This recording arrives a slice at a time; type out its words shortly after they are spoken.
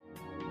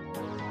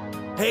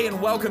Hey,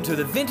 and welcome to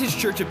the Vintage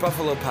Church at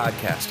Buffalo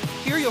podcast.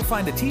 Here you'll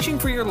find a teaching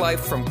for your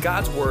life from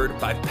God's Word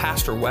by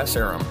Pastor Wes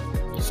Aram.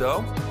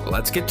 So,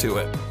 let's get to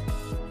it.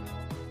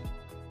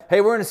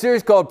 Hey, we're in a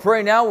series called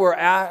Pray Now. We're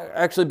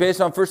actually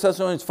based on 1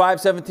 Thessalonians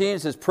 5:17.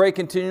 It says, pray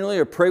continually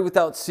or pray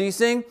without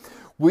ceasing.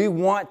 We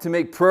want to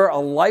make prayer a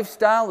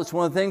lifestyle. It's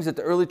one of the things that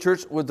the early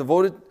church was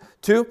devoted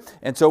to.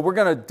 And so we're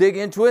going to dig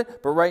into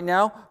it. But right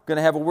now, we're going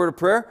to have a word of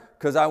prayer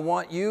because I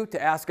want you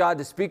to ask God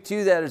to speak to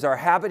you. That is our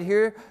habit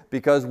here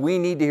because we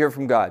need to hear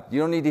from God. You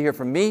don't need to hear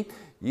from me.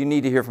 You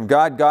need to hear from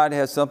God. God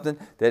has something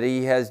that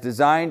He has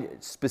designed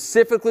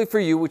specifically for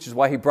you, which is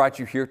why He brought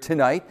you here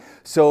tonight.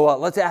 So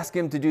let's ask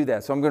Him to do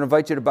that. So I'm going to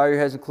invite you to bow your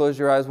heads and close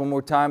your eyes one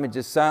more time and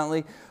just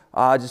silently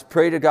just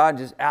pray to God and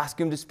just ask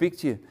Him to speak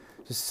to you.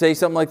 Just say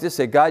something like this.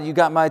 Say, God, you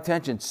got my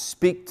attention.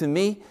 Speak to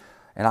me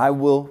and I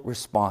will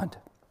respond.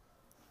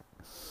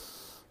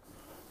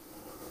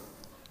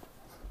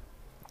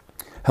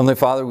 Heavenly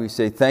Father, we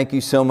say thank you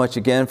so much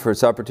again for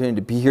this opportunity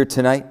to be here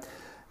tonight.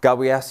 God,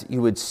 we ask that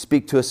you would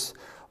speak to us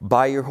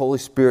by your Holy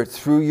Spirit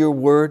through your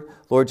word.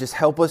 Lord, just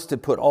help us to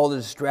put all the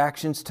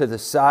distractions to the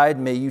side.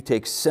 May you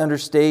take center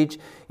stage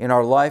in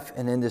our life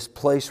and in this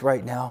place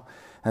right now.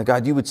 And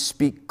God, you would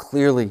speak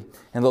clearly.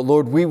 And that,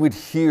 Lord, we would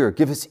hear.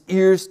 Give us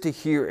ears to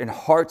hear and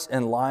hearts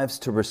and lives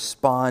to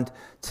respond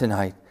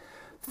tonight.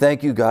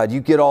 Thank you, God.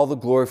 You get all the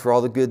glory for all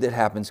the good that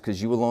happens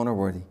because you alone are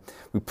worthy.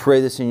 We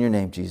pray this in your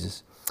name,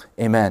 Jesus.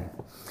 Amen.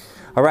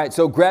 All right,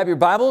 so grab your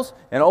Bibles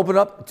and open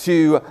up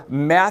to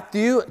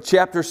Matthew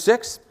chapter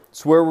 6.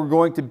 It's where we're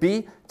going to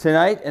be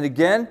tonight. And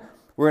again,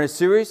 we're in a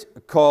series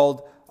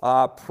called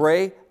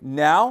Pray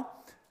Now.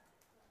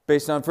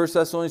 Based on 1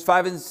 Thessalonians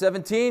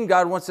 5:17,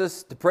 God wants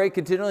us to pray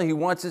continually. He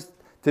wants us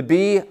to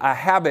be a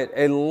habit,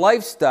 a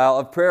lifestyle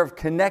of prayer, of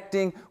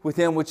connecting with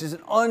Him, which is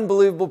an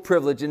unbelievable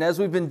privilege. And as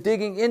we've been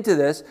digging into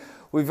this,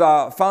 we've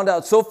found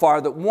out so far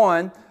that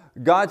one,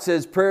 God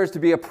says prayer is to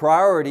be a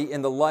priority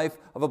in the life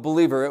of a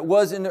believer. It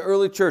was in the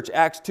early church.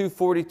 Acts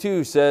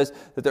 2:42 says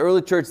that the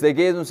early church, they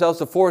gave themselves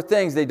to four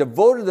things. They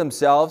devoted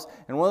themselves,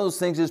 and one of those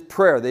things is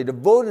prayer. They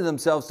devoted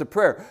themselves to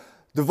prayer.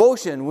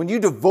 Devotion, when you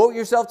devote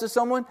yourself to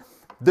someone,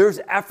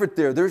 there's effort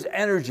there, there's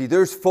energy,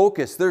 there's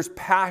focus, there's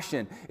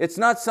passion. It's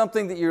not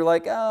something that you're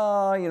like,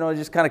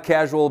 just kind of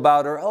casual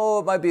about, or,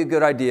 it might be a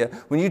good idea.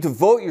 When you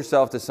devote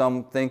yourself to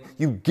something,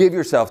 you give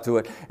yourself to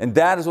it. And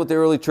that is what the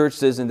early church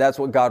says, and that's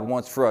what God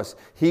wants for us.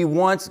 He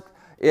wants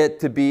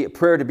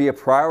prayer to be a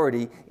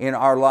priority in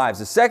our lives.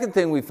 The second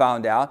thing we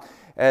found out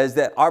is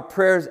that our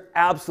prayers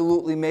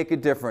absolutely make a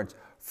difference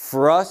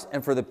for us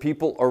and for the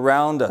people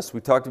around us.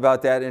 We talked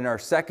about that in our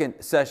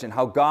second session,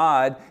 how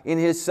God, in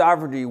His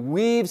sovereignty,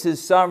 weaves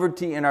His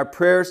sovereignty and our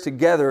prayers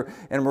together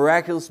in a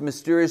miraculous,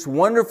 mysterious,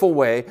 wonderful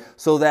way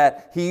so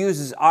that He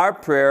uses our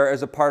prayer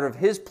as a part of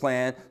His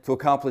plan to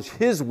accomplish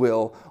His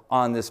will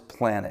on this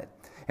planet.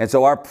 And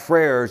so our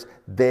prayers,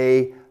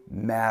 they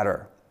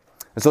matter.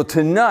 And so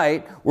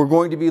tonight, we're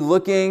going to be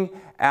looking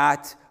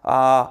at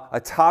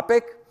a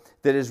topic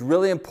that is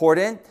really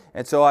important.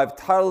 And so I've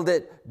titled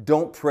it,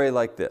 Don't Pray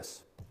Like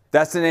This.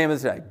 That's the name of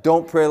today.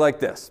 Don't pray like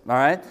this, all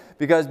right?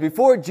 Because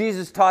before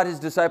Jesus taught His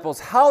disciples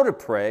how to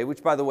pray,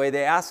 which, by the way,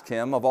 they asked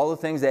Him, of all the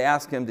things they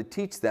asked Him to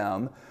teach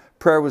them,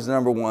 prayer was the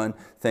number one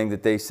thing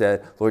that they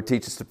said, Lord,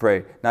 teach us to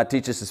pray. Not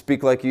teach us to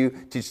speak like you,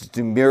 teach us to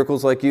do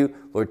miracles like you.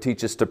 Lord,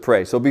 teach us to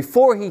pray. So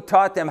before He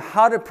taught them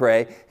how to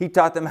pray, He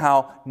taught them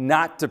how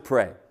not to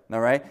pray,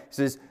 all right? He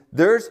says,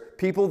 there's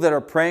people that are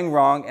praying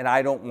wrong, and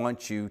I don't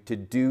want you to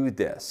do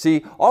this.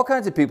 See, all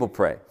kinds of people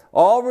pray.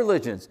 All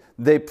religions,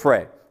 they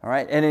pray. All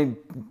right, and in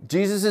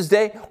Jesus'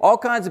 day, all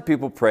kinds of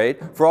people prayed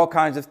for all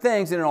kinds of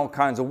things and in all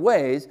kinds of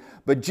ways.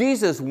 But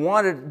Jesus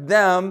wanted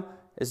them,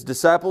 His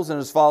disciples and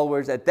His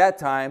followers at that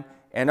time,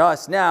 and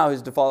us now,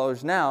 His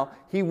followers now,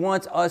 He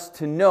wants us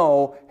to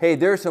know, hey,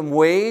 there are some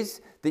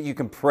ways that you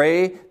can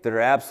pray that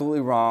are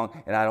absolutely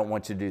wrong, and I don't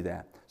want you to do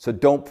that. So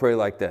don't pray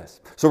like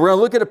this. So we're going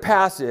to look at a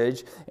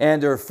passage,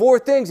 and there are four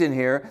things in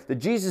here that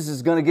Jesus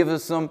is going to give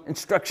us some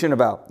instruction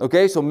about.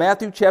 Okay, so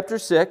Matthew chapter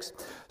 6,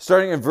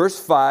 starting in verse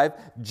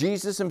 5,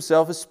 Jesus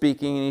Himself is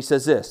speaking, and He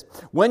says this,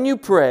 when you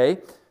pray,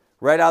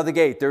 right out of the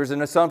gate, there's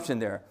an assumption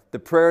there. The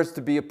prayer is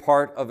to be a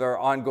part of our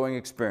ongoing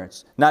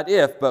experience. Not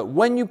if, but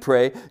when you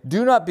pray,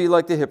 do not be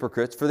like the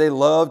hypocrites, for they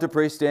love to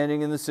pray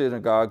standing in the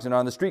synagogues and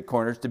on the street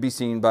corners to be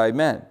seen by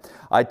men.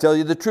 I tell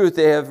you the truth,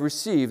 they have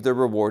received their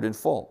reward in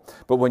full.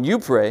 But when you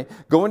pray,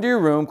 go into your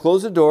room,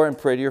 close the door, and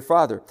pray to your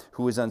Father,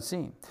 who is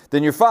unseen.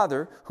 Then your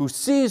Father, who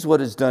sees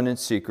what is done in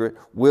secret,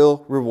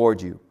 will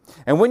reward you.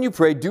 And when you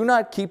pray, do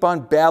not keep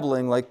on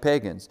babbling like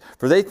pagans,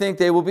 for they think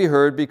they will be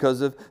heard because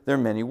of their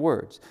many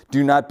words.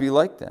 Do not be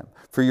like them,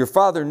 for your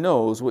Father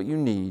knows what you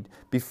need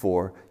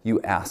before you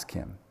ask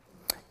Him.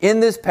 In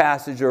this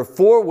passage, there are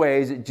four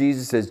ways that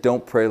Jesus says,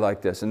 don't pray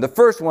like this. And the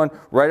first one,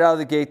 right out of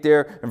the gate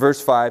there in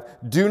verse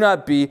 5, do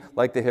not be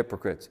like the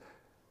hypocrites.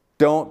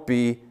 Don't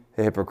be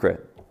a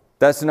hypocrite.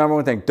 That's the number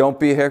one thing. Don't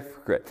be a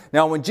hypocrite.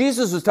 Now, when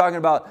Jesus was talking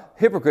about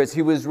hypocrites,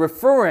 He was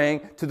referring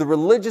to the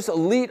religious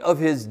elite of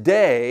His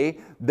day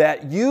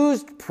that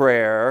used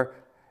prayer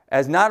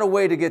as not a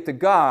way to get to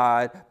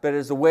God, but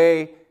as a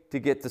way to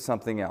get to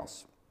something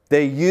else.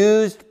 They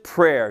used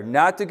prayer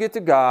not to get to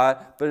God,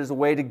 but as a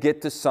way to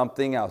get to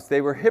something else.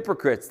 They were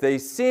hypocrites. They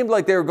seemed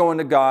like they were going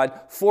to God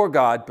for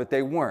God, but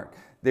they weren't.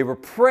 They were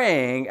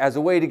praying as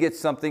a way to get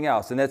something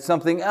else, and that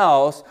something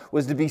else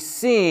was to be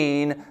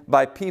seen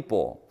by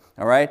people.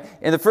 All right.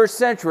 In the first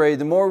century,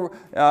 the more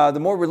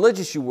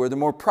religious you were, the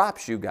more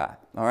props you got.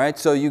 All right.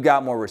 So you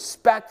got more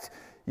respect,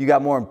 you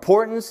got more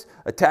importance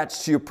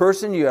attached to your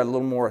person. You had a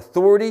little more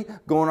authority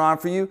going on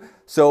for you.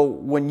 So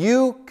when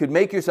you could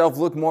make yourself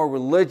look more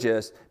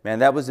religious, man,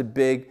 that was a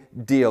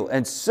big deal.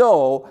 And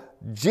so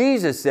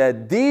Jesus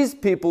said, these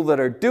people that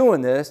are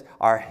doing this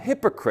are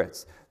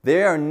hypocrites.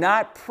 They are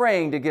not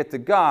praying to get to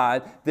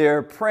God.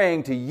 They're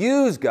praying to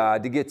use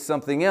God to get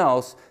something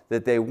else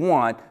that they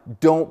want.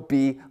 Don't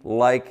be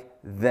like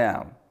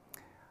them.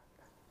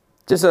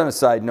 Just on a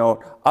side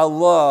note, I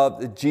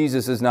love that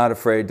Jesus is not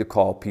afraid to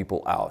call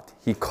people out.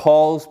 He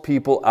calls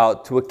people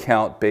out to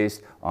account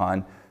based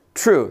on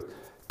truth.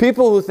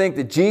 People who think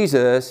that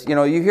Jesus,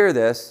 you hear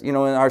this, in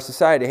our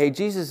society, hey,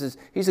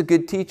 he's a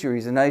good teacher.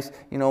 He's a nice,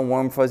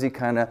 warm, fuzzy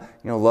kind of,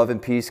 love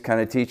and peace kind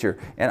of teacher.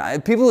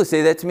 And people who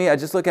say that to me, I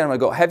just look at them and I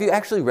go, have you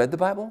actually read the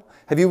Bible?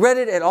 Have you read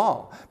it at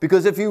all?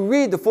 Because if you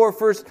read the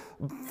first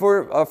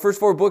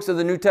four books of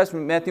the New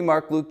Testament, Matthew,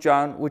 Mark, Luke,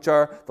 John, which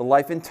are the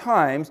life and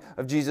times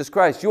of Jesus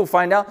Christ, you'll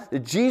find out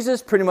that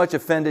Jesus pretty much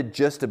offended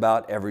just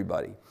about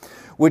everybody.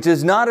 Which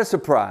is not a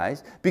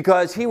surprise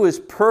because he was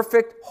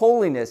perfect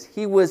holiness.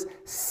 He was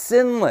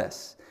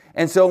sinless.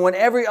 And so when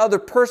every other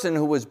person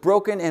who was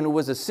broken and who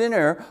was a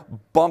sinner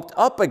bumped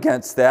up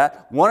against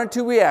that, one or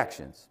two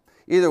reactions.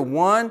 Either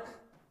one,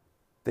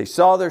 they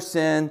saw their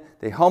sin,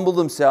 they humbled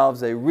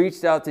themselves, they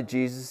reached out to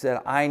Jesus and said,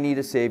 I need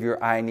a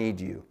Savior, I need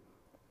you.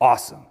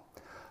 Awesome.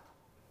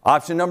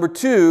 Option number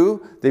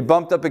two, they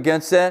bumped up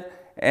against that.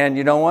 And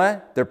you know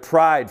what? Their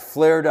pride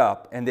flared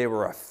up and they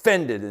were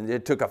offended and they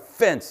took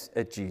offense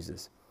at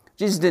Jesus.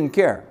 Jesus didn't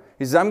care.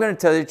 He says, I'm going to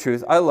tell you the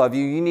truth. I love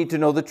you. You need to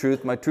know the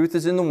truth. My truth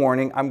is in the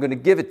warning. I'm going to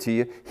give it to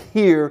you.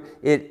 Here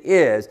it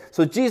is.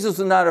 So Jesus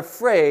was not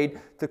afraid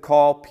to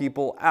call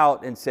people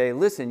out and say,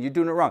 listen, you're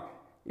doing it wrong.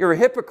 You're a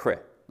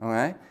hypocrite. All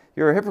right?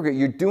 You're a hypocrite.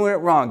 You're doing it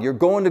wrong. You're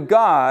going to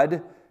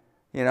God,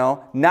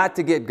 not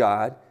to get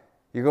God.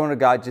 You're going to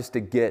God just to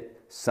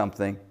get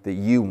something that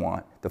you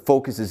want. The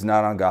focus is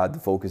not on God. The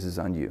focus is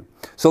on you.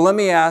 So let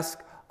me ask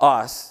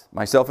us,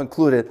 myself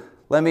included,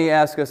 let me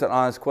ask us an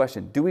honest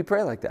question. Do we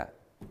pray like that?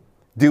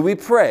 Do we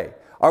pray?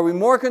 Are we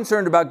more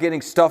concerned about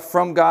getting stuff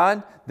from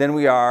God than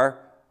we are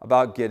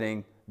about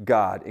getting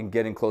God and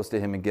getting close to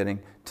Him and getting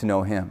to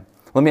know Him?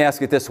 Let me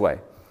ask it this way.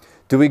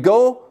 Do we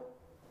go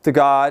to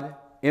God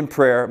in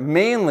prayer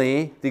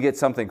mainly to get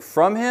something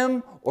from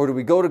Him, or do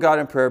we go to God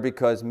in prayer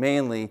because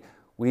mainly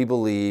we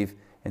believe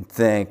and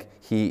think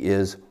He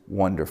is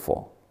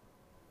wonderful?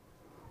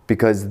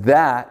 Because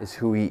that is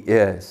who He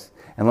is.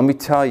 And let me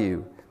tell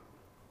you,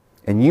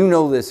 and you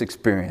know this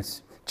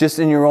experience, just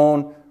in your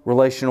own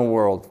relational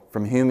world,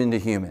 from human to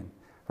human,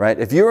 right?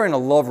 If you're in a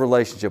love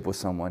relationship with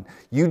someone,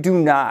 you do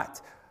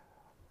not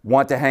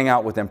want to hang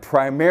out with them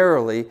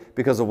primarily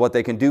because of what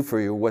they can do for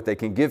you, what they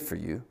can give for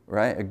you,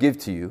 right? Or give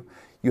to you.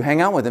 You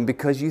hang out with them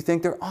because you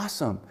think they're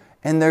awesome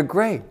and they're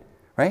great,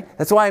 right?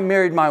 That's why I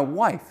married my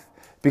wife,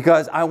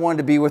 because I wanted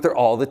to be with her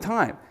all the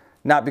time.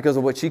 Not because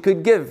of what she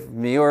could give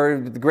me or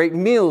the great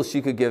meals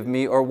she could give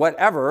me or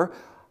whatever.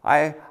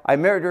 I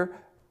married her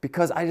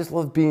because I just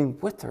love being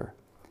with her,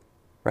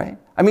 right?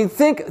 I mean,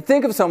 think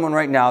of someone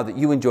right now that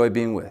you enjoy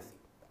being with.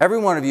 Every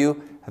one of you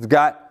has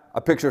got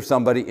a picture of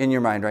somebody in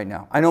your mind right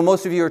now. I know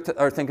most of you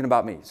are thinking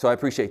about me, so I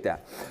appreciate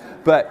that.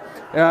 But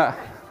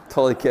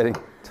totally kidding.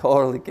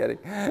 Totally kidding.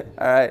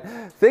 All right.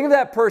 Think of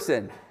that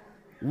person.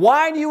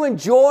 Why do you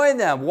enjoy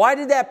them? Why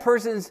did that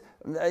person's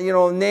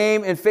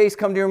name and face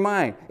come to your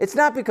mind? It's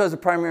not because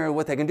of primarily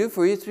what they can do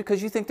for you. It's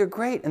because you think they're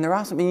great and they're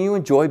awesome and you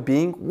enjoy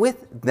being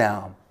with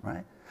them,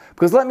 right?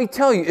 Because let me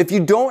tell you, if you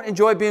don't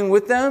enjoy being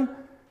with them,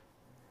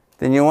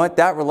 then you know what?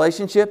 That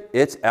relationship,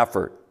 it's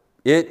effort.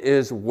 It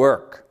is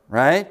work,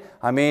 right?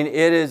 I mean,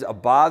 it is a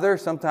bother.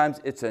 Sometimes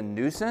it's a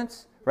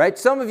nuisance, right?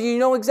 Some of you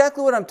know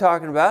exactly what I'm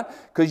talking about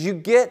because you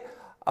get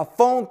a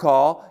phone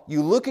call,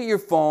 you look at your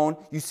phone,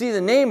 you see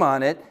the name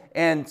on it,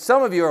 and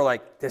some of you are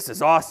like, this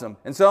is awesome.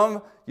 And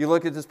some, you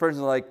look at this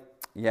person like,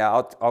 yeah,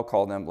 I'll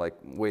call them like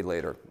way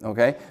later,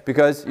 okay?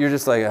 Because you're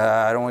just like,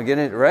 I don't want to get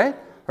it, right?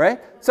 Right?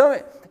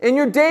 So in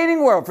your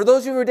dating world, for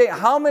those of you who are dating,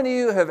 how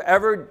many of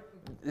you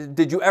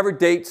did you ever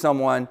date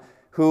someone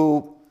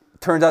who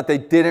turns out they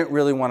didn't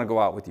really want to go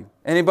out with you?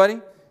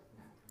 Anybody?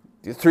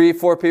 3,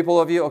 4 people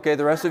of you? Okay,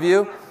 the rest of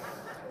you?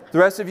 The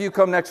rest of you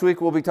come next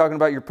week, we'll be talking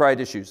about your pride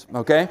issues,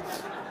 okay?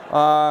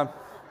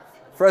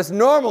 For us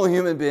normal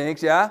human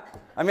beings, yeah?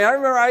 I mean, I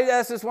remember I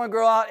asked this one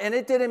girl out, and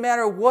it didn't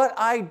matter what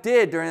I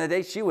did during the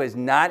day. She was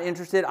not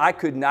interested. I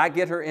could not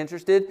get her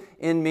interested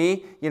in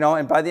me,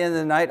 and by the end of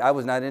the night, I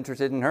was not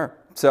interested in her.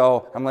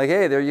 So I'm like,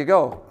 hey, there you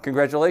go.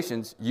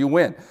 Congratulations, you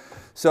win.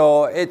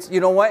 So it's,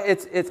 you know what?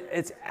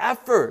 It's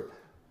effort.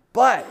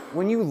 But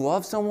when you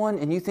love someone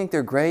and you think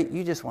they're great,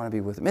 you just want to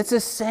be with them. It's the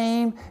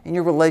same in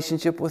your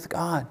relationship with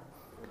God.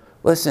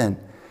 Listen,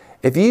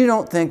 if you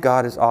don't think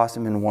God is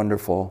awesome and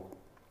wonderful,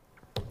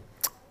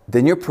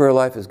 then your prayer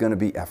life is going to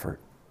be effort.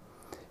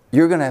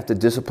 You're going to have to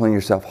discipline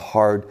yourself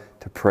hard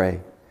to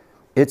pray.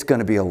 It's going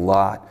to be a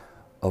lot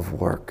of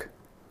work.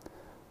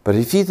 But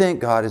if you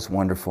think God is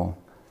wonderful,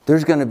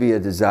 there's going to be a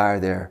desire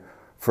there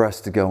for us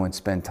to go and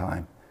spend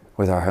time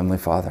with our Heavenly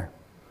Father.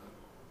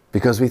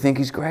 Because we think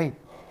He's great.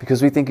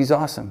 Because we think He's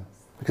awesome.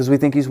 Because we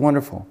think He's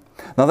wonderful.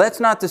 Now that's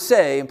not to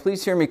say, and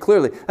please hear me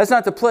clearly, that's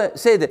not to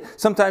say that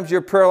sometimes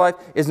your prayer life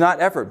is not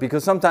effort,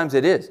 because sometimes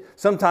it is.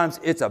 Sometimes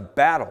it's a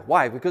battle.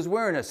 Why? Because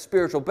we're in a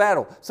spiritual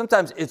battle.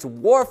 Sometimes it's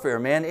warfare,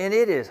 man, and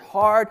it is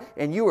hard,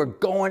 and you are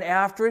going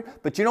after it.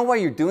 But you know why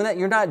you're doing that?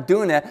 You're not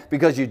doing that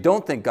because you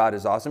don't think God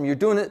is awesome. You're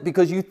doing it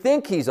because you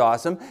think He's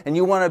awesome, and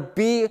you want to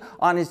be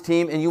on His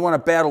team, and you want to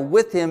battle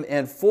with Him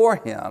and for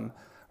Him,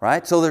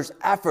 right? So there's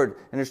effort,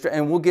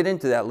 and we'll get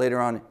into that later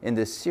on in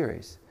this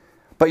series.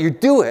 But you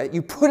do it,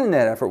 you put in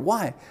that effort.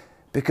 Why?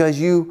 Because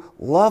you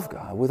love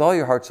God with all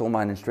your heart, soul,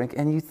 mind, and strength,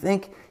 and you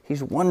think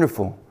He's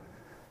wonderful.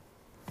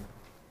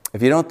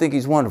 If you don't think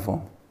He's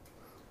wonderful,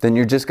 then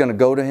you're just going to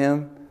go to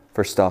Him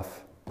for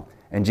stuff.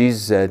 And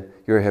Jesus said,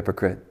 you're a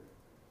hypocrite.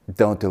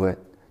 Don't do it.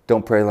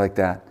 Don't pray like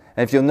that.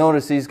 And if you'll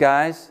notice these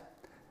guys,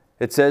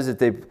 it says that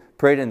they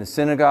prayed in the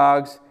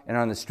synagogues and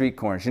on the street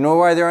corners. You know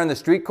why they're on the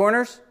street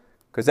corners?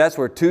 Because that's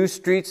where two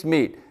streets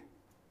meet.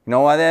 You know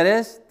why that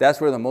is?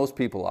 That's where the most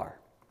people are.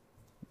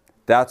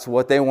 That's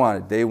what they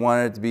wanted. They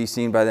wanted it to be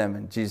seen by them.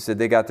 And Jesus said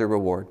they got their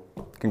reward.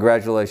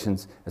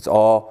 Congratulations. That's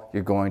all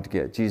you're going to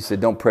get. Jesus said,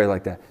 don't pray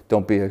like that.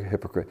 Don't be a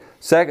hypocrite.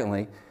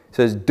 Secondly, He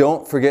says,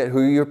 don't forget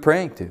who you're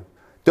praying to.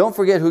 Don't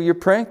forget who you're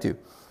praying to.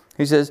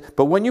 He says,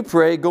 but when you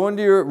pray, go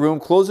into your room,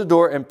 close the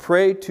door, and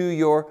pray to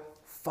your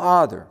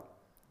Father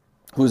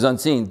who is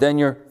unseen. Then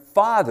your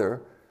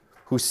Father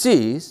who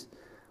sees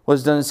what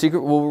is done in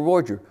secret will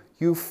reward you.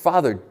 You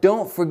Father,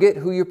 don't forget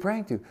who you're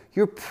praying to.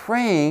 You're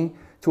praying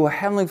to a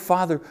Heavenly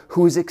Father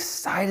who is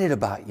excited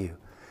about you.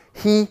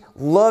 He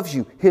loves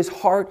you. His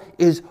heart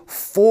is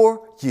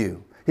for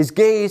you. His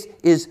gaze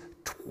is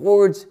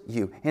towards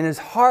you. And His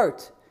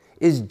heart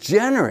is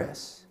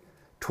generous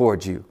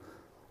towards you.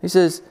 He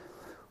says,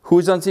 who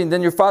is unseen?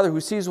 Then your Father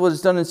who sees what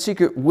is done in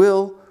secret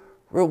will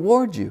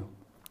reward you.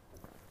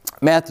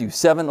 Matthew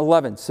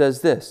 7:11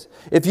 says this,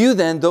 if you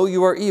then, though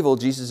you are evil,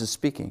 Jesus is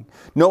speaking,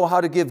 know how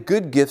to give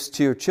good gifts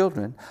to your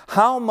children,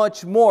 how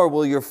much more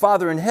will your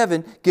Father in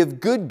heaven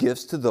give good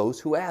gifts to those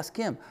who ask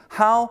Him?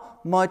 How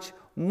much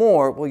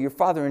more will your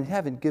Father in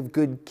heaven give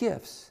good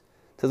gifts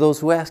to those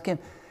who ask Him?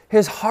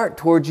 His heart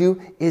towards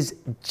you is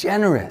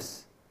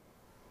generous.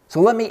 So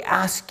let me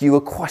ask you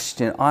a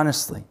question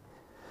honestly.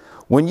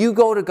 When you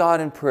go to God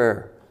in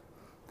prayer,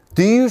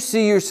 do you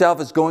see yourself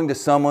as going to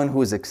someone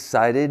who is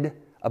excited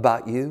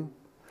about you,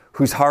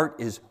 whose heart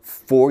is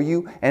for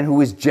you, and who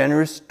is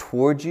generous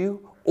towards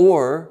you?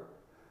 Or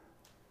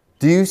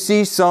do you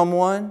see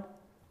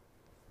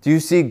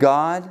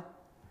God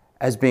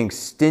as being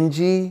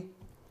stingy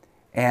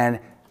and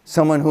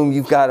someone whom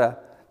you've got to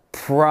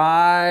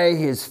pry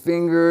His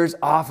fingers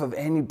off of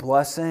any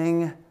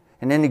blessing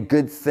and any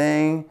good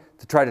thing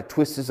to try to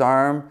twist His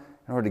arm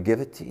in order to give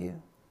it to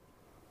you?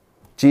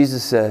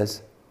 Jesus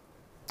says,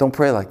 don't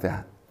pray like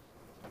that,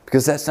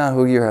 because that's not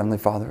who your Heavenly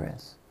Father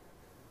is.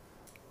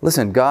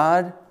 Listen,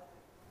 God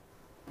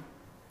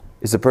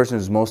is the person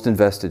who's most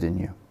invested in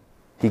you.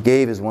 He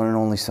gave His one and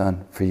only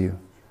Son for you,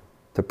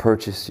 to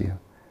purchase you,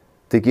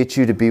 to get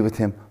you to be with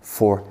Him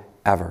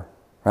forever,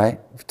 right?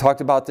 We've talked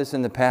about this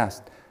in the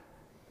past.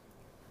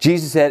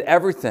 Jesus had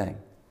everything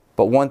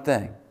but one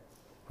thing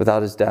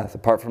without His death,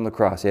 apart from the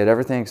cross. He had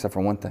everything except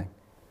for one thing.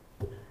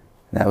 And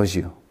that was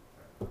you.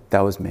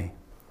 That was me.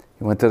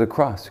 He went to the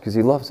cross because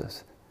He loves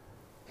us.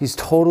 He's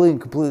totally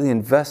and completely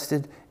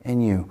invested in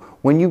you.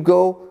 When you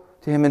go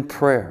to Him in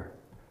prayer,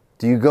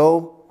 do you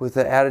go with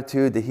the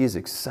attitude that He's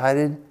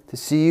excited to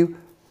see you,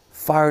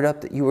 fired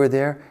up that you are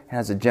there, and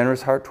has a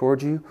generous heart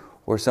towards you,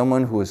 or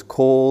someone who is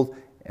cold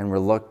and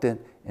reluctant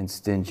and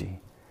stingy?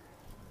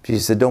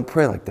 Jesus said, don't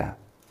pray like that,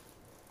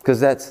 because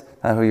that's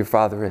not who your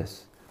Father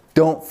is.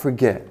 Don't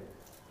forget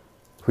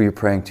who you're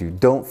praying to.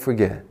 Don't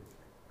forget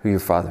who your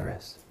Father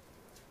is.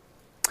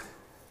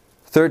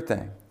 Third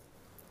thing,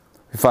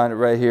 we find it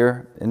right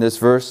here in this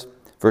verse,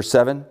 verse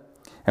 7.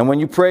 And when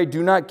you pray,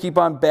 do not keep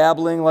on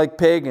babbling like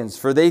pagans,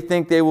 for they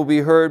think they will be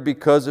heard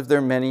because of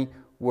their many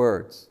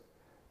words.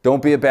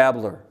 Don't be a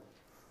babbler.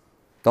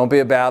 Don't be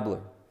a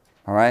babbler.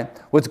 All right?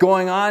 What's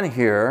going on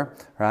here,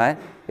 right,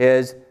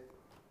 is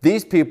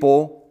these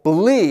people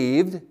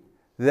believed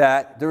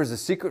that there was a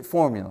secret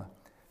formula.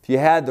 If you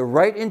had the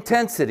right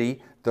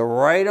intensity, the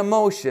right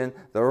emotion,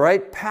 the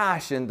right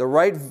passion, the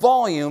right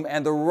volume,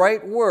 and the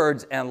right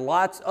words, and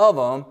lots of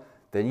them,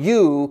 then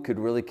you could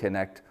really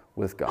connect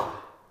with God.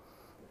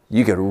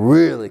 You could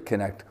really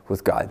connect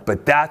with God.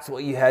 But that's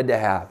what you had to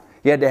have.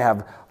 You had to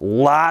have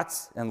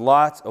lots and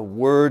lots of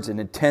words and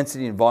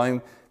intensity and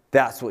volume.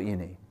 That's what you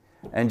need.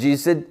 And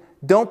Jesus said,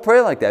 don't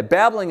pray like that.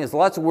 Babbling is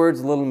lots of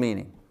words, little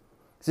meaning.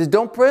 He says,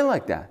 don't pray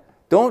like that.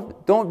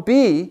 Don't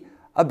be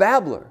a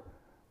babbler.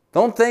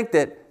 Don't think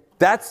that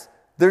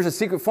there's a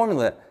secret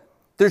formula.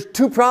 There's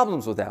two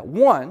problems with that.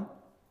 One,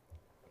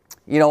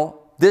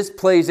 this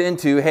plays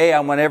into, hey,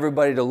 I want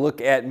everybody to look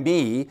at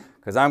me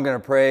because I'm going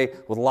to pray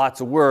with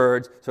lots of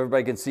words so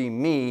everybody can see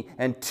me.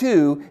 And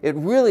two, it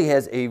really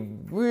has a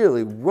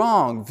really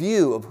wrong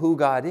view of who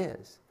God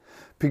is.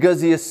 Because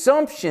the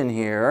assumption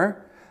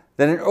here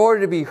that in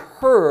order to be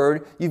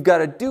heard, you've got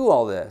to do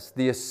all this.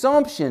 The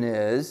assumption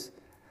is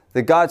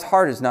that God's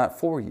heart is not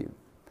for you.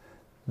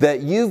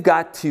 That you've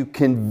got to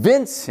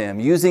convince Him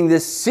using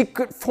this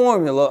secret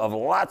formula of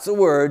lots of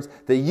words,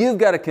 that you've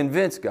got to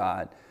convince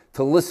God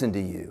to listen to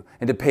you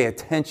and to pay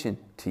attention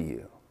to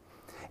you.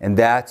 And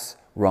that's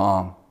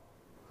wrong.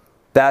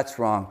 That's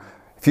wrong.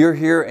 If you're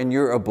here and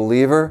you're a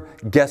believer,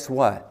 guess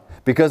what?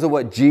 Because of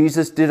what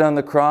Jesus did on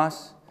the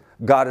cross,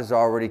 God is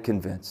already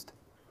convinced.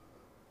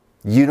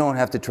 You don't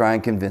have to try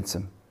and convince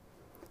Him.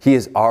 He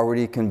is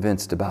already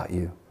convinced about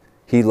you.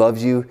 He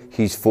loves you.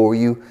 He's for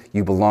you.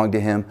 You belong to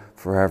Him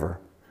forever.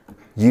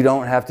 You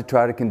don't have to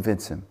try to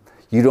convince Him.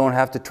 You don't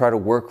have to try to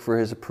work for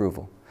His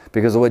approval.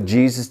 Because of what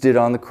Jesus did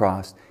on the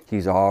cross,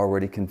 He's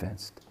already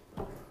convinced.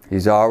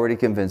 He's already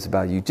convinced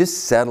about you.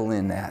 Just settle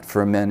in that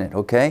for a minute,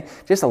 okay?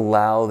 Just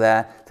allow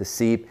that to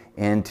seep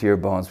into your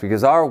bones.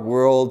 Because our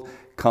world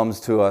comes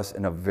to us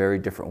in a very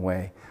different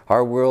way.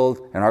 Our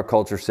world and our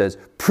culture says,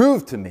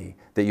 prove to me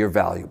that you're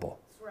valuable.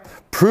 Right.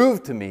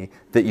 Prove to me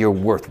that you're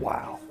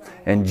worthwhile. Right.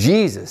 And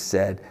Jesus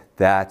said,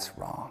 that's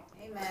wrong.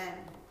 Amen.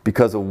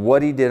 Because of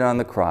what He did on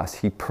the cross,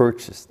 He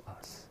purchased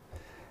us.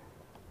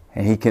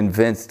 And He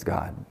convinced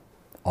God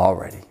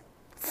already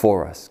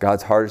for us.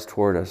 God's heart is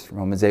toward us.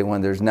 Romans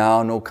 8:1, there's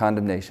now no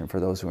condemnation for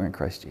those who are in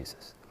Christ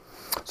Jesus.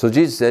 So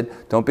Jesus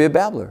said, don't be a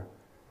babbler.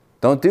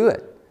 Don't do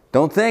it.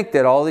 Don't think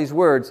that all these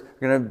words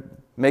are going to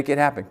make it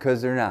happen,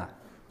 because they're not.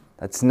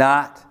 That's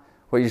not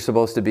what you're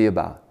supposed to be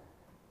about.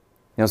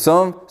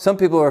 Some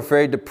people are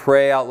afraid to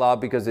pray out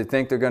loud because they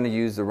think they're going to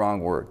use the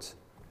wrong words.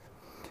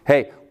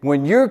 Hey,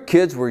 when your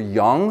kids were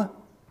young,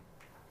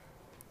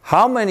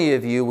 how many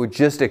of you were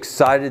just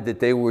excited that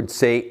they would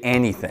say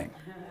anything?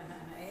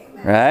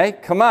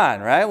 Right? Come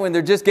on, right? When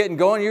they're just getting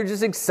going, you're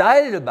just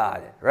excited about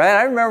it, right?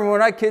 I remember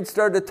when our kids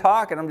started to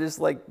talk and I'm just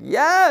like,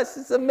 yes,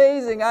 it's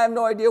amazing. I have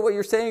no idea what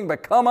you're saying,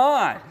 but come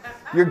on.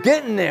 You're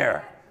getting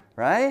there,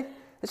 right?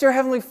 It's your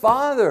Heavenly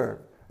Father.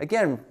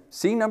 Again,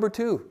 C number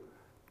 2.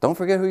 Don't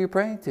forget who you're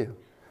praying to.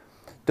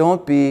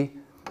 Don't be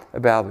a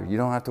babbler. You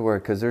don't have to worry,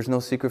 because there's no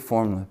secret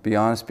formula. Be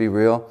honest, be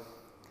real,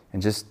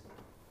 and just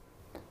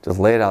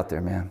lay it out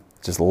there, man.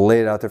 Just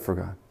lay it out there for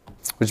God.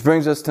 Which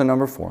brings us to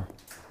number 4.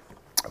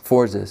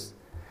 4 is this,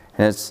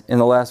 and it's in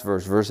the last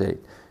verse, verse 8.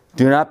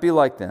 Do not be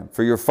like them,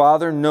 for your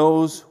Father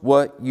knows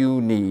what you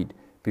need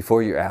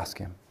before you ask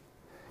Him.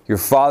 Your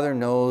Father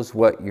knows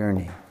what you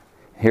need.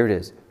 Here it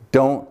is.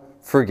 Don't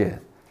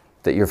forget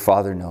that your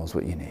Father knows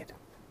what you need.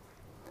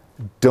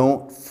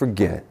 Don't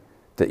forget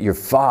that your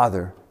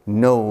Father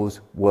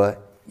knows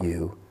what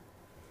you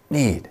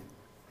need.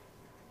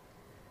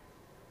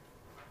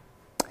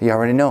 He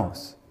already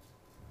knows.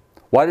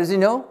 Why does He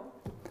know?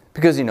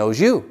 Because He knows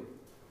you.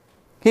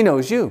 He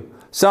knows you.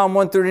 Psalm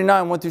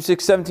 139, 1 through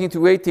 6, 17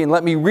 through 18.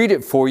 Let me read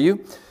it for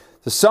you.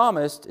 The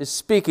psalmist is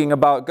speaking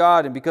about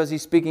God, and because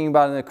he's speaking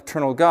about an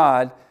eternal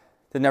God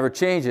that never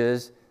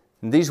changes,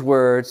 and these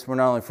words were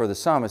not only for the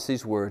psalmist,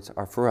 these words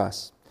are for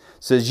us.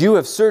 It says, you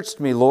have searched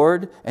me,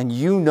 Lord, and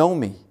you know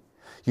me.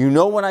 You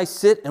know when I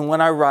sit and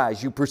when I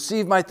rise. You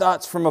perceive my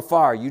thoughts from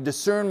afar. You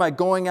discern my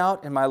going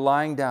out and my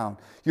lying down.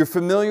 You're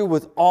familiar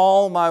with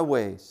all my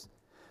ways.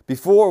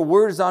 Before a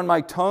word is on my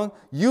tongue,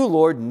 you,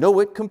 Lord, know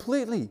it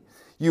completely.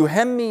 You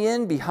hem me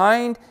in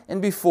behind and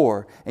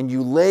before, and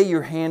you lay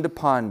your hand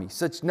upon me.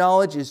 Such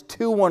knowledge is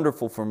too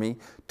wonderful for me,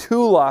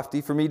 too lofty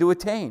for me to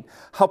attain.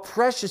 How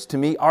precious to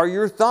me are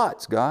your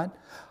thoughts, God.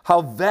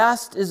 How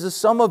vast is the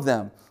sum of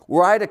them.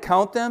 Were I to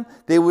count them,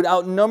 they would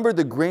outnumber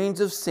the grains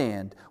of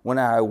sand. When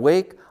I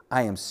awake,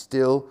 I am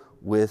still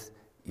with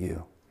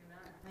you.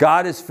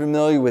 God is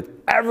familiar with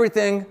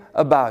everything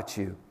about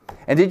you.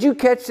 And did you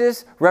catch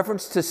this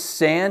reference to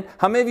sand?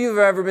 How many of you have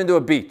ever been to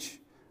a beach?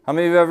 How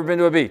many of you have ever been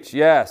to a beach?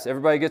 Yes,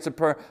 everybody gets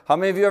a How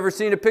many of you have ever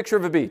seen a picture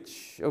of a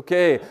beach?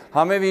 Okay.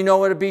 How many of you know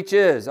what a beach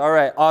is? All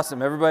right,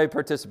 awesome. Everybody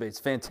participates.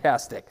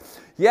 Fantastic.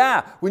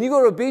 Yeah, when you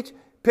go to a beach,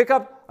 pick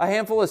up a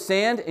handful of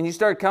sand and you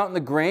start counting the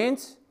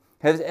grains.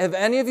 Have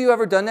any of you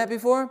ever done that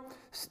before?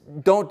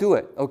 Don't do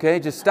it, okay?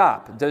 Just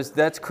stop.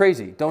 That's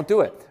crazy. Don't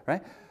do it,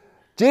 right?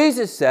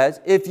 Jesus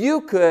says, if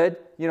you could,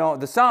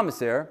 the psalmist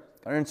there,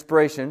 our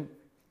inspiration,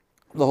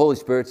 the Holy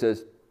Spirit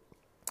says,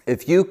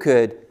 if you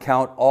could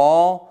count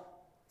all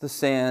the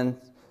sand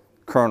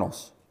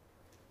kernels,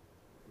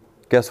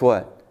 guess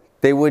what?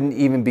 They wouldn't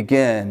even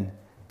begin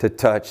to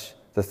touch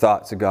the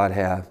thoughts that God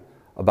have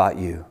about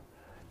you.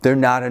 They're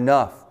not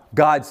enough.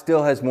 God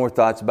still has more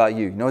thoughts about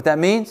you. You know what that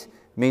means?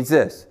 It means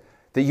this,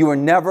 that you are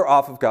never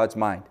off of God's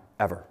mind,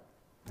 ever.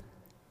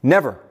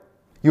 Never.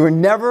 You are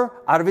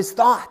never out of His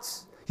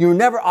thoughts. You are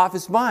never off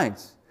His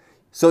minds.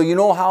 So you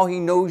know how He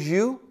knows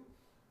you?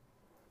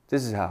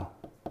 This is how.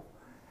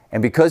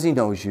 And because He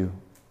knows you,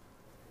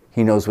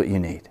 He knows what you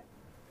need.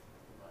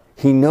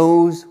 He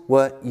knows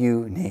what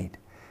you need.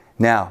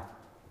 Now,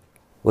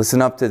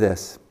 listen up to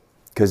this,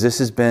 because this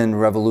has been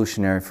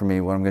revolutionary for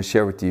me, what I'm going to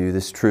share with you,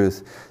 this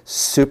truth,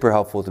 super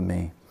helpful to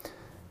me,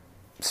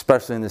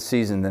 especially in the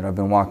season that I've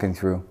been walking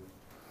through.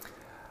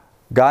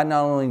 God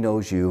not only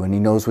knows you and He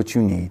knows what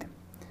you need.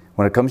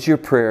 When it comes to your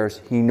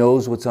prayers, He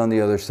knows what's on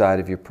the other side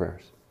of your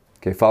prayers.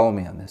 Okay, follow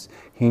me on this.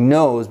 He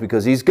knows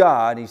because He's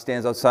God. He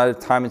stands outside of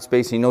time and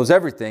space. He knows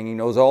everything. He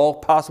knows all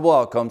possible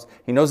outcomes.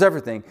 He knows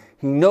everything.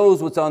 He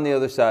knows what's on the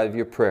other side of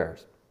your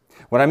prayers.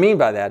 What I mean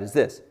by that is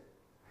this.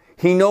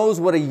 He knows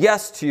what a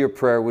yes to your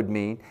prayer would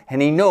mean,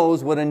 and He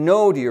knows what a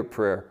no to your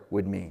prayer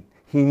would mean.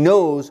 He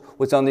knows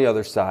what's on the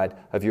other side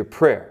of your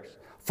prayers.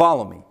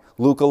 Follow me.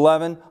 Luke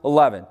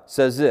 11:11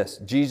 says this.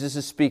 Jesus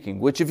is speaking.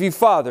 Which of you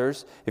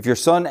fathers, if your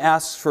son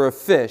asks for a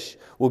fish,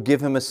 will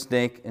give him a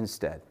snake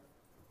instead?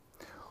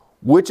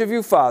 Which of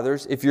you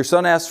fathers, if your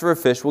son asks for a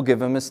fish, will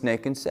give him a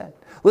snake instead?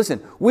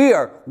 Listen, we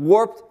are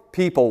warped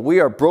people. We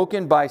are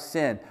broken by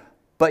sin.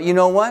 But you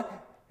know what?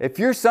 If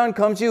your son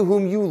comes to you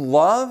whom you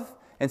love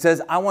and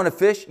says, I want a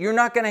fish, you're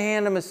not going to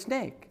hand him a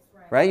snake.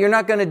 Right? You're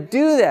not going to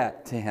do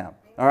that to him.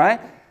 All right?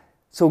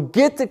 So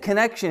get the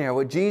connection here,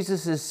 what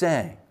Jesus is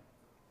saying.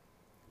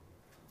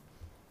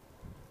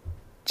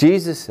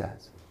 Jesus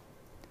says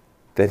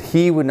that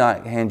He would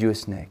not hand you a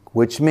snake,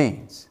 which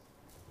means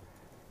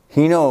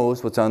He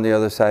knows what's on the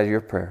other side of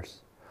your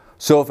prayers.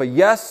 So if a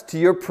yes to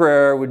your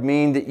prayer would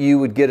mean that you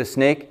would get a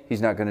snake,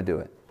 He's not going to do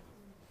it.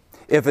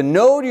 If a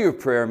no to your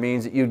prayer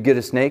means that you'd get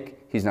a snake,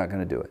 He's not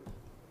going to do it.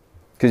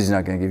 Because He's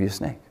not going to give you a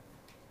snake.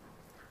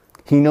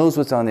 He knows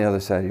what's on the other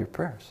side of your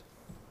prayers.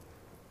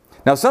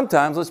 Now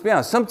sometimes, let's be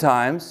honest,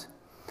 sometimes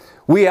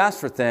we ask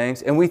for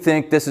things and we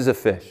think this is a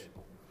fish.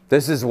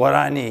 This is what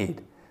I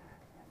need.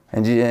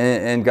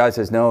 And God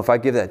says, no, if I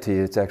give that to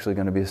you, it's actually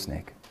going to be a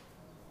snake.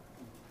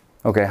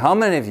 Okay, how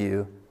many of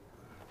you,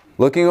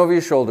 looking over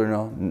your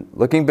shoulder,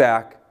 looking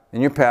back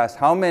in your past,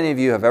 how many of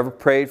you have ever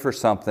prayed for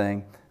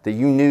something that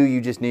you knew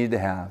you just needed to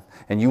have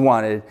and you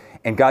wanted,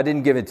 and God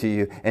didn't give it to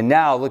you, and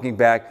now looking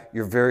back,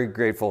 you're very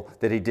grateful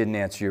that He didn't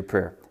answer your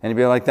prayer?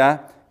 Anybody like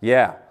that?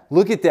 Yeah.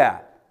 Look at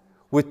that.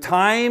 With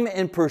time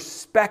and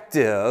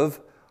perspective,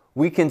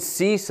 we can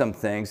see some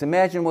things.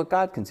 Imagine what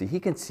God can see. He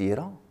can see it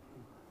all.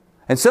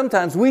 And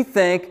sometimes we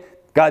think,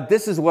 God,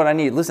 this is what I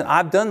need. Listen,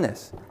 I've done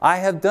this. I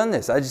have done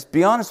this. I just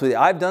be honest with you.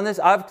 I've done this.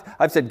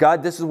 I've said,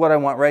 God, this is what I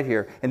want right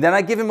here. And then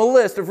I give Him a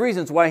list of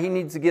reasons why He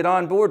needs to get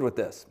on board with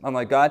this. I'm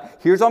like, God,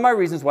 here's all my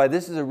reasons why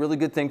this is a really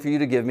good thing for you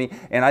to give me.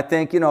 And I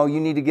think, you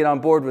need to get on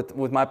board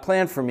with my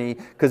plan for me,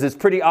 because it's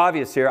pretty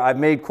obvious here. I've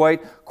made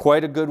quite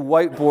a good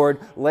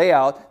whiteboard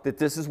layout that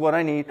this is what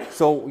I need.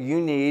 So you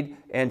need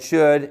and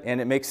should, and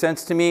it makes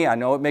sense to me. I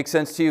know it makes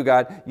sense to you,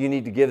 God. You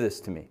need to give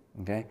this to me.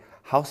 Okay?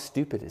 How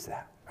stupid is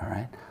that? All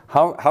right?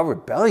 How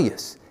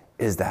rebellious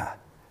is that?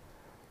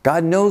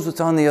 God knows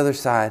what's on the other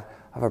side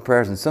of our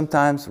prayers. And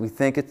sometimes we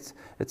think it's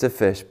a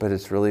fish, but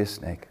it's really a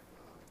snake.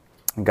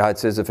 And God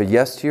says, if a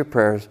yes to your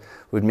prayers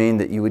would mean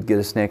that you would get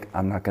a snake,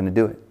 I'm not going to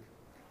do it.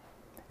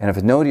 And if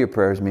a no to your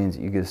prayers means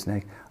that you get a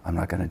snake, I'm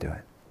not going to do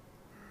it.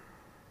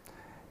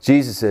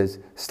 Jesus says,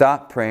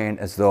 stop praying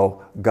as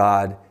though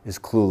God is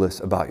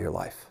clueless about your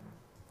life.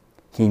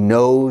 He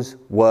knows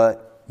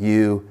what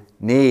you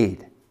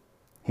need.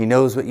 He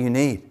knows what you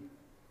need.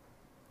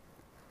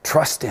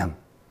 Trust Him.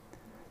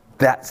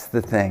 That's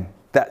the thing.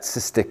 That's the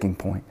sticking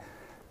point.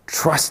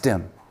 Trust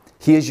Him.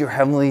 He is your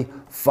Heavenly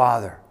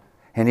Father.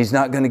 And He's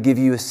not going to give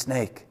you a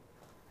snake,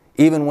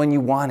 even when you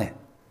want it.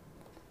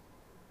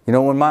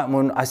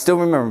 When I still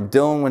remember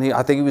Dylan,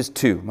 I think he was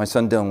 2, my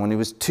son Dylan, when he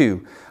was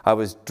 2, I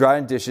was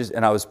drying dishes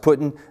and I was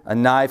putting a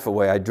knife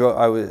away. I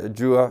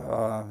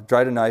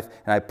dried a knife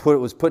and I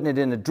was putting it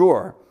in a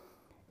drawer.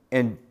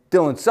 And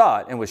Dylan saw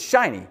it and was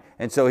shiny.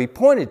 And so he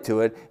pointed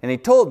to it and he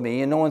told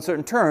me in no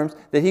uncertain terms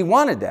that he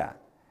wanted that.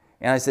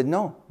 And I said,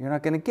 no, you're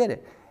not going to get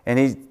it. And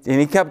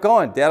he kept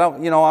going, Dad, I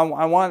want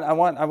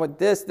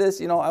this,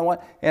 I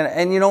want,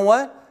 and you know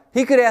what?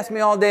 He could ask me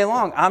all day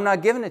long. I'm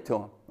not giving it to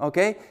him,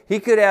 okay? He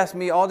could ask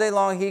me all day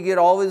long. He'd get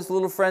all his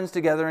little friends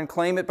together and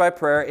claim it by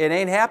prayer. It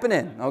ain't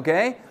happening,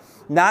 okay?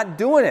 Not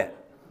doing it.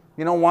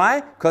 You know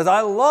why? Because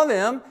I love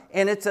him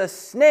and it's a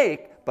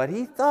snake. But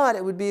he thought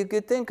it would be a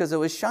good thing because it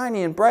was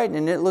shiny and bright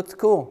and it looked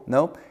cool.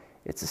 Nope,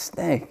 it's a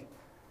snake.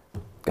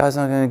 God's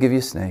not going to give you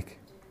a snake.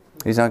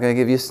 He's not going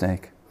to give you a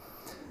snake.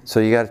 So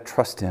you got to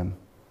trust Him.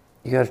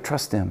 You got to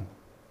trust Him.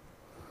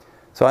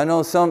 So I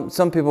know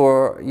some people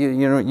are,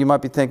 you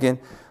might be thinking,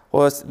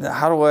 well,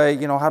 how do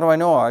I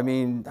know? I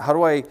mean, how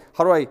do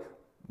I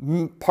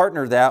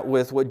partner that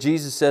with what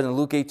Jesus said in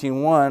Luke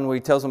 18:1, where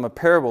He tells them a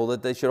parable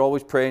that they should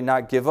always pray and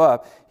not give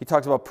up. He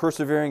talks about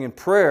persevering in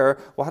prayer.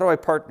 Well, how do I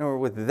partner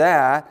with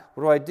that?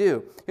 What do I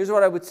do? Here's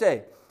what I would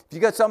say. If you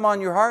got something on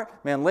your heart,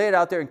 man, lay it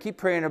out there and keep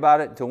praying about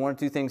it until one or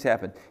two things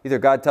happen. Either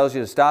God tells you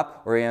to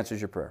stop or He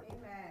answers your prayer. Amen.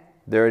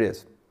 There it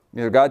is.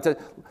 Either God tells.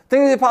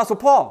 Think of the Apostle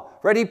Paul,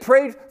 right? He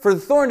prayed for the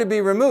thorn to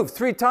be removed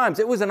 3 times.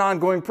 It was an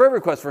ongoing prayer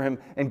request for him.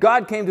 And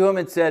God came to him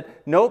and said,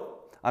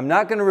 nope, I'm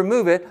not going to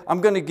remove it. I'm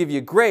going to give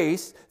you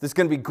grace that's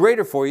going to be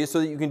greater for you so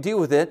that you can deal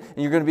with it, and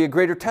you're going to be a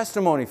greater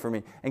testimony for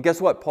me. And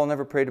guess what? Paul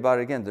never prayed about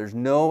it again. There's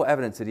no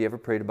evidence that he ever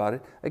prayed about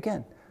it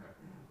again.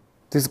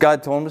 Because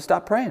God told him to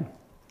stop praying.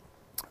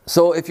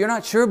 So if you're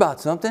not sure about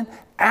something,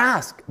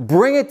 ask.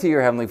 Bring it to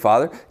your Heavenly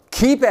Father.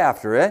 Keep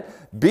after it.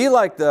 Be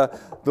like the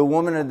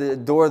woman at the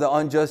door of the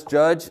unjust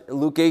judge,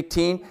 Luke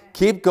 18.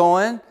 Keep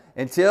going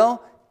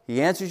until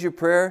he answers your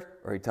prayer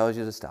or he tells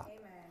you to stop.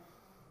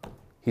 Amen.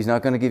 He's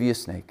not going to give you a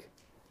snake.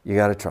 You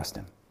got to trust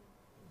him.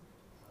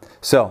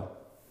 So,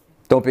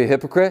 don't be a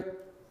hypocrite.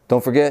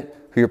 Don't forget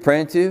who you're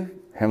praying to,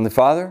 Heavenly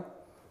Father,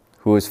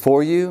 who is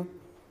for you.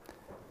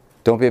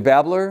 Don't be a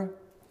babbler.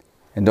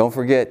 And don't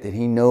forget that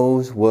he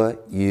knows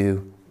what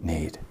you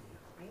need.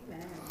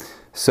 Amen.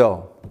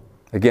 So,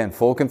 again,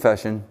 full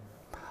confession.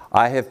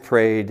 I have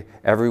prayed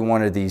every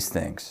one of these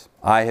things.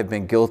 I have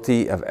been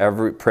guilty of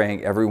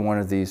praying every one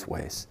of these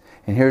ways.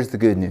 And here's the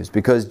good news.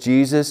 Because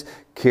Jesus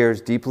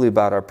cares deeply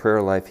about our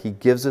prayer life, he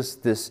gives us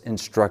this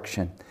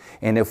instruction.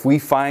 And if we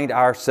find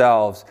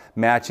ourselves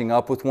matching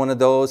up with one of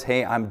those,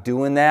 hey, I'm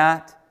doing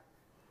that,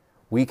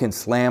 we can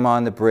slam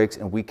on the brakes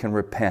and we can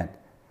repent.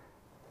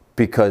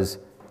 Because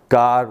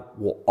God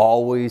will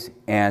always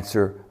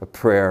answer a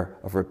prayer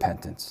of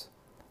repentance.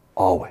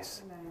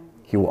 Always.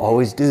 He will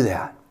always do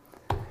that.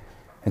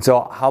 And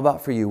so how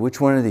about for you?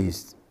 Which one of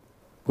these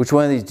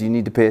do you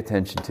need to pay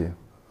attention to?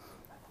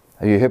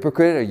 Are you a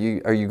hypocrite?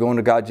 Are you going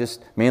to God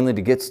just mainly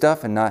to get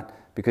stuff and not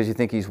because you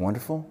think he's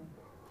wonderful?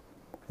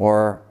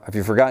 Or have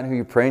you forgotten who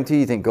you're praying to?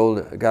 You think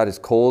God is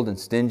cold and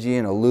stingy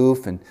and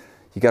aloof and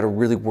you got to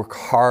really work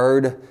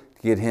hard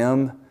to get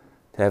him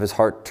to have his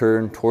heart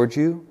turned towards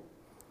you?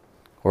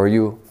 Or are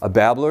you a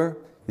babbler?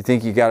 You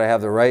think you got to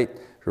have the right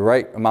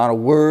amount of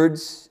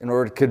words in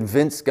order to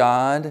convince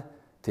God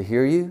to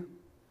hear you?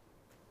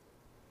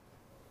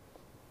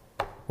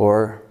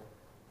 Or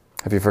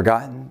have you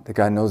forgotten that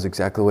God knows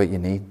exactly what you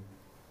need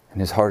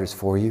and his heart is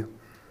for you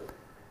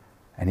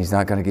and he's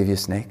not going to give you a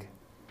snake?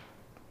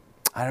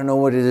 I don't know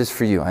what it is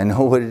for you. I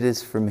know what it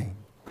is for me.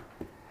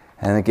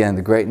 And again,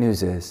 the great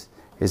news is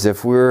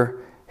if we're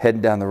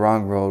heading down the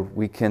wrong road,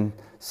 we can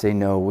say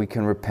no, we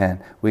can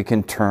repent, we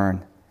can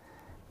turn,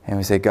 and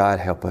we say, God,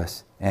 help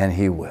us. And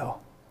he will.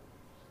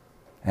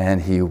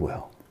 And he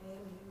will.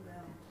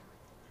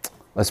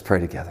 Let's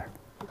pray together.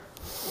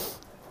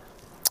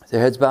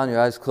 Your heads bowed and your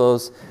eyes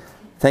closed.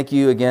 Thank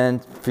you again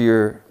for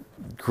your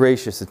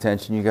gracious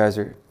attention. You guys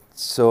are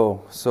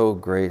so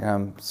great.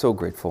 I'm so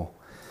grateful.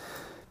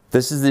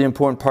 This is the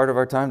important part of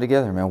our time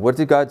together, man. What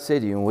did God say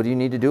to you and what do you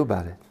need to do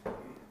about it?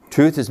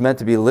 Truth is meant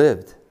to be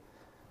lived.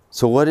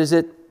 So what is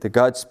it that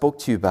God spoke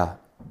to you about?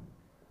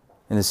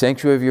 In the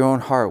sanctuary of your own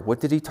heart, what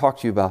did he talk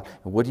to you about?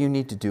 And what do you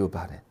need to do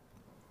about it?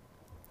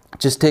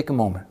 Just take a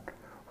moment,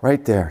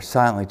 right there,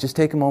 silently. Just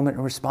take a moment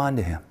and respond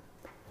to him.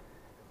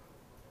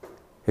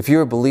 If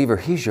you're a believer,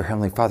 he's your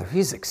Heavenly Father.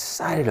 He's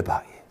excited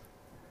about you.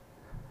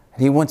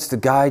 And he wants to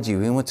guide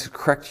you. He wants to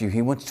correct you.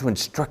 He wants to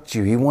instruct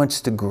you. He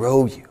wants to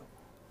grow you.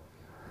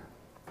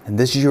 And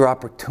this is your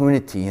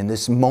opportunity in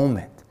this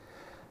moment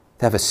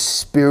to have a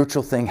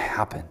spiritual thing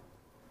happen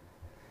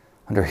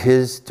under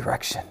his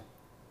direction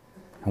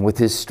and with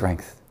his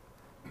strength.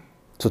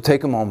 So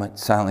take a moment,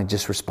 silently,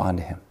 just respond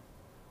to him.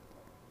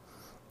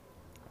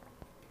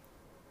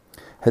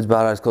 Heads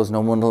bowed, eyes closed,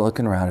 no one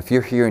looking around. If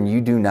you're here and you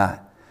do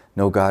not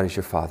know God as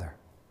your Father,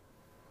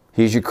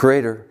 he's your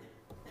creator,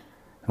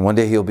 and one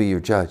day he'll be your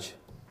judge.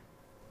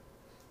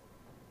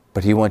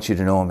 But he wants you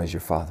to know him as your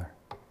Father.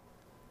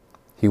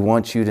 He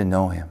wants you to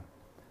know him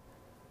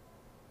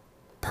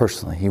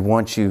personally. He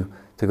wants you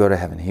to go to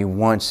heaven. He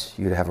wants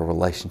you to have a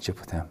relationship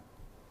with him.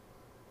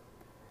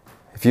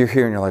 If you're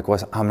here and you're like, well,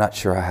 I'm not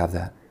sure I have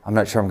that. I'm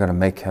not sure I'm going to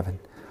make heaven.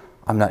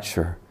 I'm not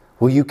sure.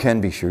 Well, you can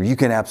be sure. You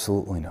can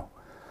absolutely know.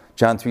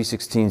 John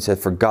 3:16 said,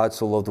 for God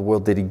so loved the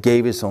world that he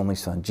gave his only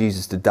Son,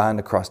 Jesus, to die on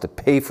the cross, to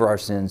pay for our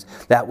sins,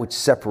 that which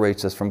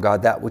separates us from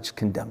God, that which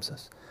condemns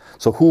us.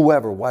 So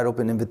whoever, wide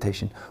open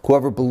invitation,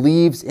 whoever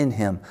believes in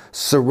him,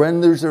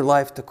 surrenders their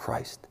life to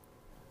Christ,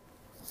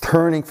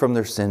 turning from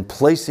their sin,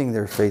 placing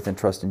their faith and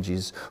trust in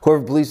Jesus,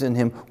 whoever believes in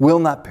him will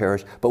not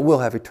perish, but will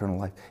have eternal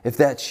life. If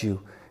that's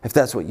you, if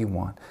that's what you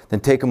want, then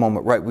take a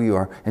moment right where you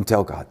are and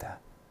tell God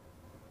that.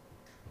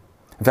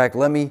 In fact,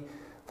 let me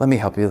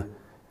help you.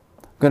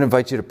 I'm going to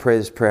invite you to pray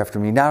this prayer after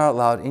me, not out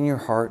loud, in your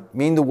heart.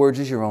 Mean the words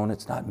as your own.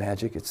 It's not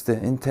magic. It's the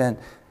intent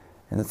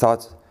and the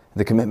thoughts and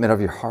the commitment of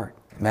your heart.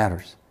 It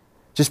matters.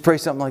 Just pray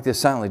something like this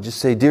silently. Just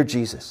say, dear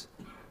Jesus,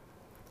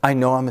 I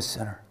know I'm a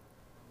sinner.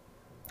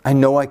 I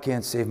know I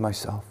can't save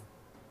myself.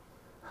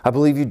 I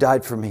believe you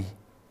died for me.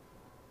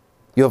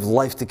 You have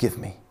life to give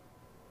me.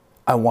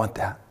 I want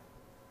that.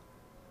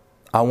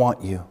 I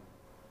want you.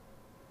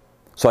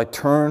 So I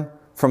turn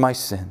from my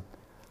sin.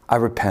 I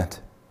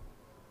repent.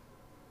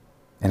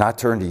 And I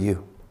turn to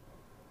you.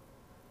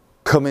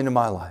 Come into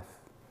my life.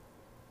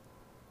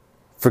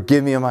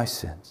 Forgive me of my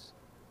sins.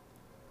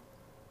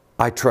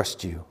 I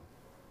trust you.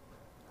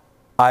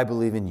 I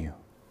believe in you.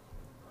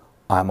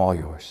 I'm all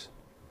yours.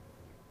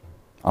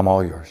 I'm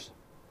all yours.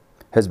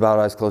 Heads bowed,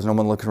 eyes closed, no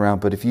one looking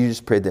around. But if you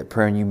just prayed that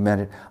prayer and you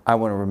meant it, I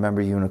want to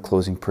remember you in a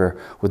closing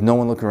prayer. With no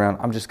one looking around,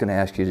 I'm just going to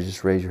ask you to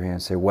just raise your hand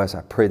and say, Wes,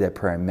 I prayed that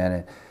prayer, I meant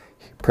it.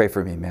 Pray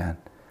for me, man.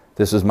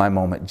 This was my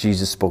moment.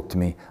 Jesus spoke to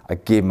me. I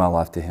gave my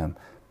life to him.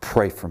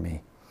 Pray for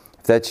me.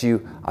 If that's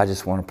you, I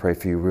just want to pray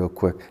for you real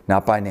quick.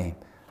 Not by name.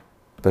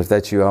 But if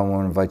that's you, I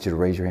want to invite you to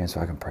raise your hand so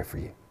I can pray for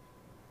you.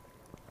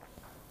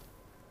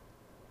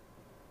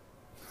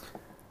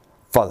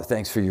 Father,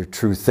 thanks for your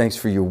truth. Thanks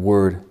for your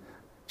word.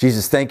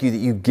 Jesus, thank you that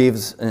you gave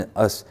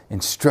us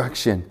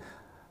instruction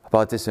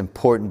about this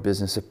important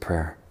business of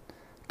prayer.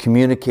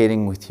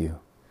 Communicating with you.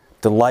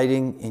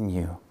 Delighting in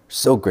you.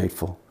 So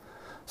grateful.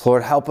 So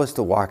Lord, help us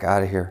to walk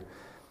out of here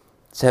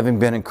as having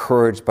been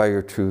encouraged by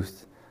your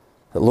truth.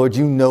 That Lord,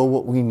 you know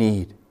what we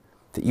need.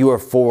 That you are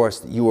for us.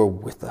 That you are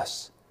with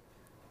us.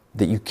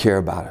 That you care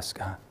about us,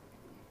 God.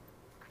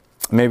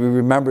 May we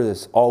remember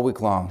this all week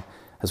long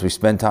as we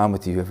spend time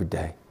with you every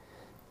day.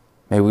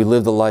 May we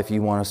live the life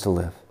you want us to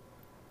live.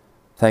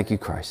 Thank you,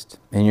 Christ.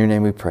 In your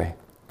name we pray.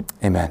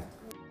 Amen.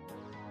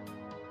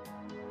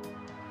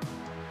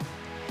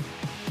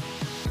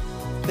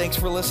 Thanks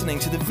for listening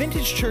to the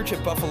Vintage Church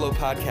at Buffalo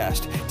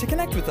podcast. To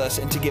connect with us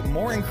and to get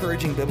more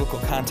encouraging biblical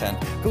content,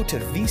 go to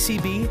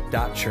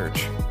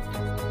vcb.church.